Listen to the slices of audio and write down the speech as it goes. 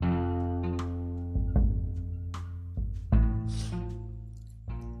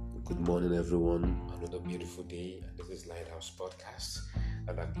Good morning, everyone. Another beautiful day, and this is Lighthouse Podcast,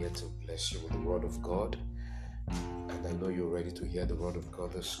 and I'm here to bless you with the Word of God. And I know you're ready to hear the Word of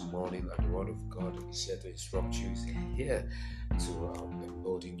God this morning, and the Word of God is here to instruct you, is here to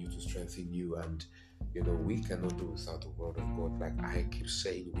embolden you, to strengthen you. And we cannot do without the Word of God. Like I keep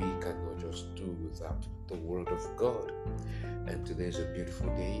saying, we cannot just do without the Word of God. And today is a beautiful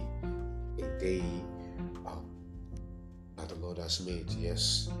day, a day that the Lord has made.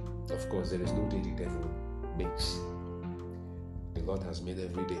 Yes, of course, there is no day the devil makes. The Lord has made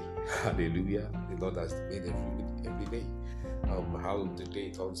every day. Hallelujah. The Lord has made every day. How the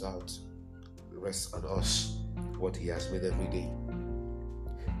day turns out rests on us. What He has made every day.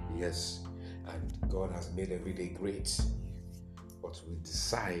 Yes, and God has made every day great. But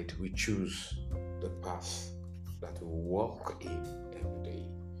we choose the path that we walk in every day.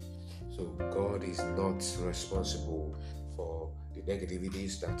 So God is not responsible for the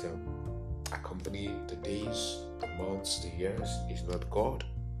negativities that accompany the days, the months, the years. It's not God.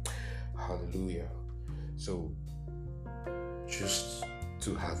 Hallelujah. So just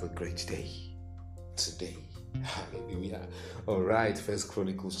to have a great day today. Hallelujah. All right. First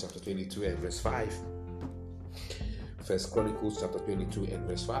Chronicles chapter 22 and verse 5. First Chronicles chapter 22 and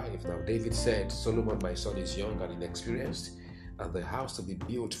verse 5. Now David said, Solomon my son is young and inexperienced, and the house to be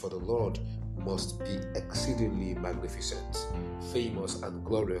built for the Lord must be exceedingly magnificent, famous and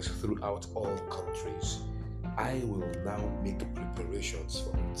glorious throughout all countries. I will now make preparations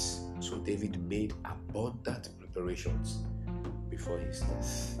for it. So David made abundant preparations before his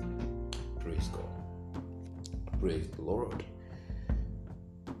death. Praise God. Praise the Lord.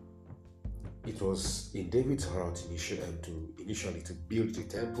 It was in David's heart initially to build the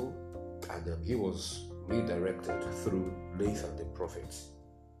temple, and he was redirected through Nathan the prophet.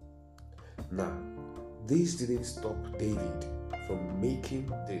 Now, this didn't stop David from making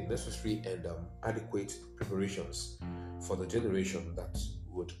the necessary and adequate preparations for the generation that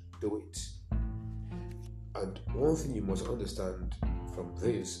would do it. And one thing you must understand from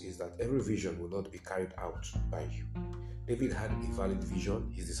this is that every vision will not be carried out by you. David had a valid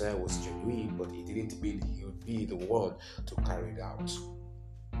vision, his desire was genuine, but it didn't mean he would be the one to carry it out.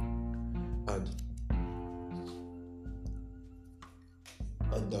 And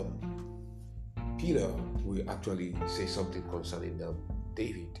Peter will actually say something concerning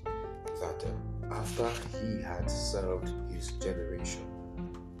David, that after he had served his generation,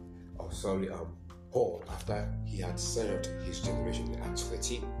 Paul, after he had served his generation in Acts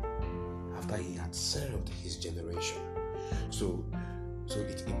 13, after he had served his generation. So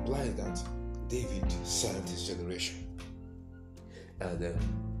it implies that David served his generation. And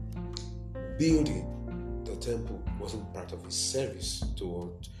building the temple wasn't part of his service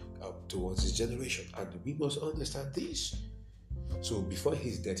towards his generation. And we must understand this. So before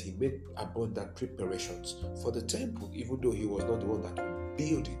his death, he made abundant preparations for the temple, even though he was not the one that would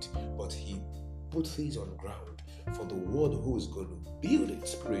build it, but he put things on ground for the one who is going to build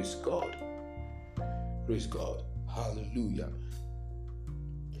it. Praise God. Praise God. Hallelujah.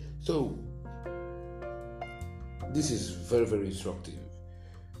 So this is very, very instructive.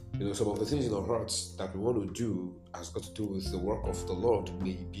 Some of the things in our hearts that we want to do has got to do with the work of the Lord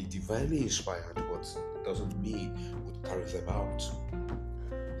may be divinely inspired, but it doesn't mean we'll carry them out.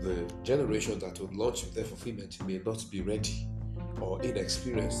 The generation that will launch their fulfillment may not be ready or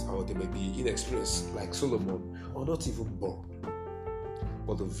inexperienced, or they may be inexperienced like Solomon, or not even born.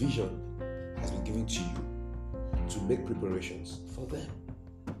 But the vision has been given to you to make preparations for them.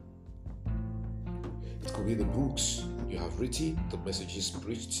 It could be the books you have written, the messages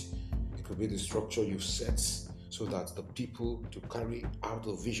preached. It could be the structure you've set so that the people to carry out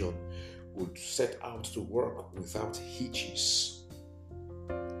the vision would set out to work without hitches.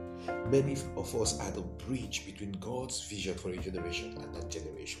 Many of us are the bridge between God's vision for a generation and that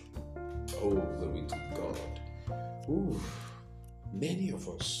generation. Oh, glory to God. Ooh, many of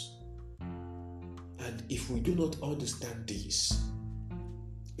us. And if we do not understand this,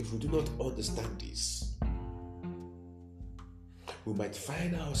 we might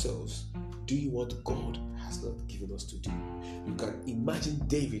find ourselves doing what God has not given us to do. You can imagine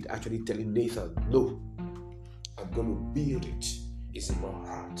David actually telling Nathan, no, I'm going to build it. It's in my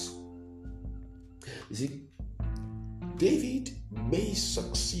heart. You see, David may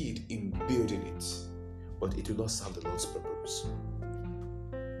succeed in building it, but it will not serve the Lord's purpose.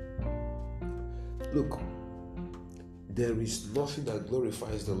 Look, there is nothing that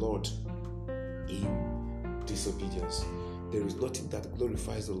glorifies the Lord in disobedience. There is nothing that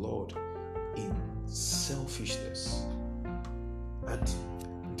glorifies the Lord in selfishness. And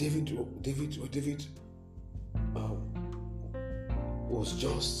David was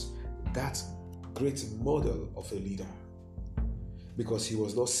just that great model of a leader, because he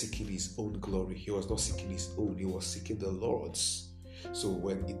was not seeking his own glory, he was not seeking his own, he was seeking the Lord's. So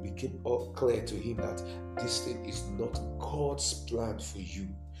when it became all clear to him that this thing is not God's plan for you,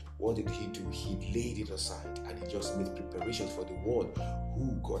 what did he do? He laid it aside and he just made preparations for the one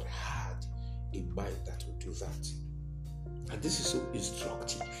who God had in mind that would do that. And this is so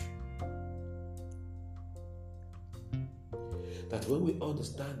instructive, that when we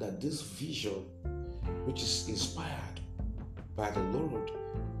understand that this vision, which is inspired by the Lord,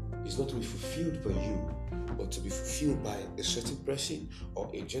 is not to be fulfilled by you, but to be fulfilled by a certain person or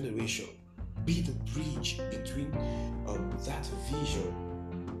a generation, be the bridge between that vision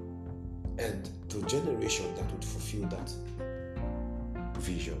and the generation that would fulfill that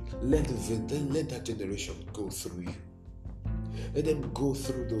vision. Let that generation go through you. Let them go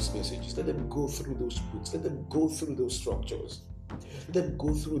through those messages. Let them go through those books. Let them go through those structures. Let them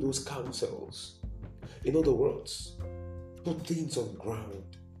go through those counsels. In other words, put things on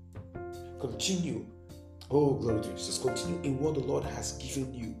ground. Continue. Oh, glory to Jesus. Continue in what the Lord has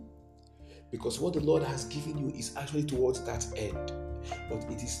given you. Because what the Lord has given you is actually towards that end. But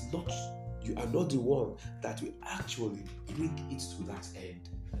it is not, you are not the one that will actually bring it to that end.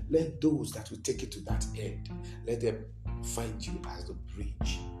 Let those that will take it to that end, let them find you as the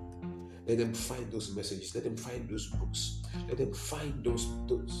bridge. Let them find those messages. Let them find those books. Let them find those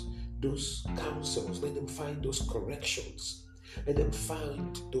counsels. Let them find those corrections. Let them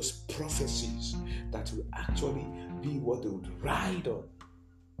find those prophecies that will actually be what they would ride on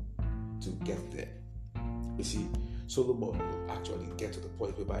to get there. You see, Solomon will actually get to the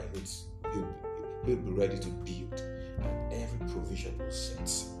point whereby he'll be ready to build, and every provision was set.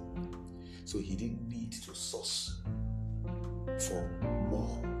 So he didn't need to source for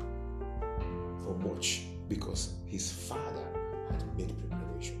much, because his father had made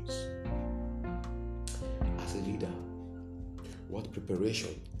preparations. As a leader, what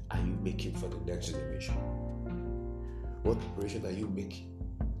preparation are you making for the next generation? What preparation are you making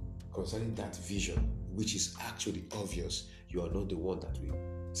concerning that vision, which is actually obvious? You are not the one that will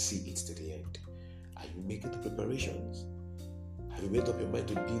see it to the end. Are you making the preparations? Have you made up your mind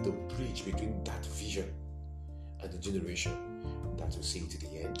to be the bridge between that vision and the generation that will see it to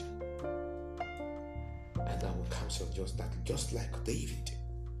the end? And I will counsel just like David.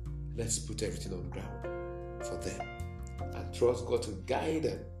 Let's put everything on ground for them and trust God to guide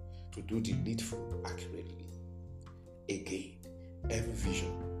them to do the needful accurately. Again, every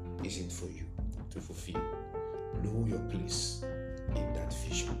vision isn't for you to fulfill. Know your place in that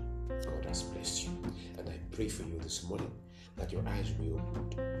vision. God has blessed you. And I pray for you this morning that your eyes will be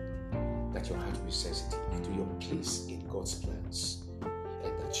opened, that your heart will be sensitive to your place in God's plans,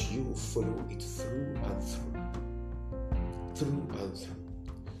 and that you will follow it through and through,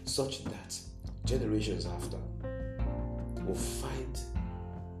 such that generations after will find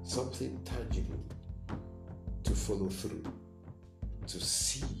something tangible to follow through, to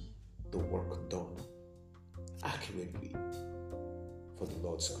see the work done accurately for the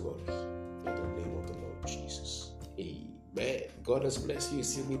Lord's glory, in the name of the Lord Jesus. Amen. God has blessed you. You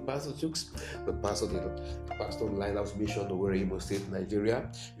see me, Pastor Chooks, the pastor of Lighthouse Mission, Owerri, Imo State,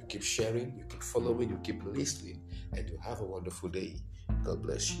 Nigeria. You keep sharing, you keep following, you keep listening, and you have a wonderful day. God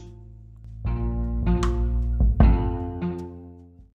bless you.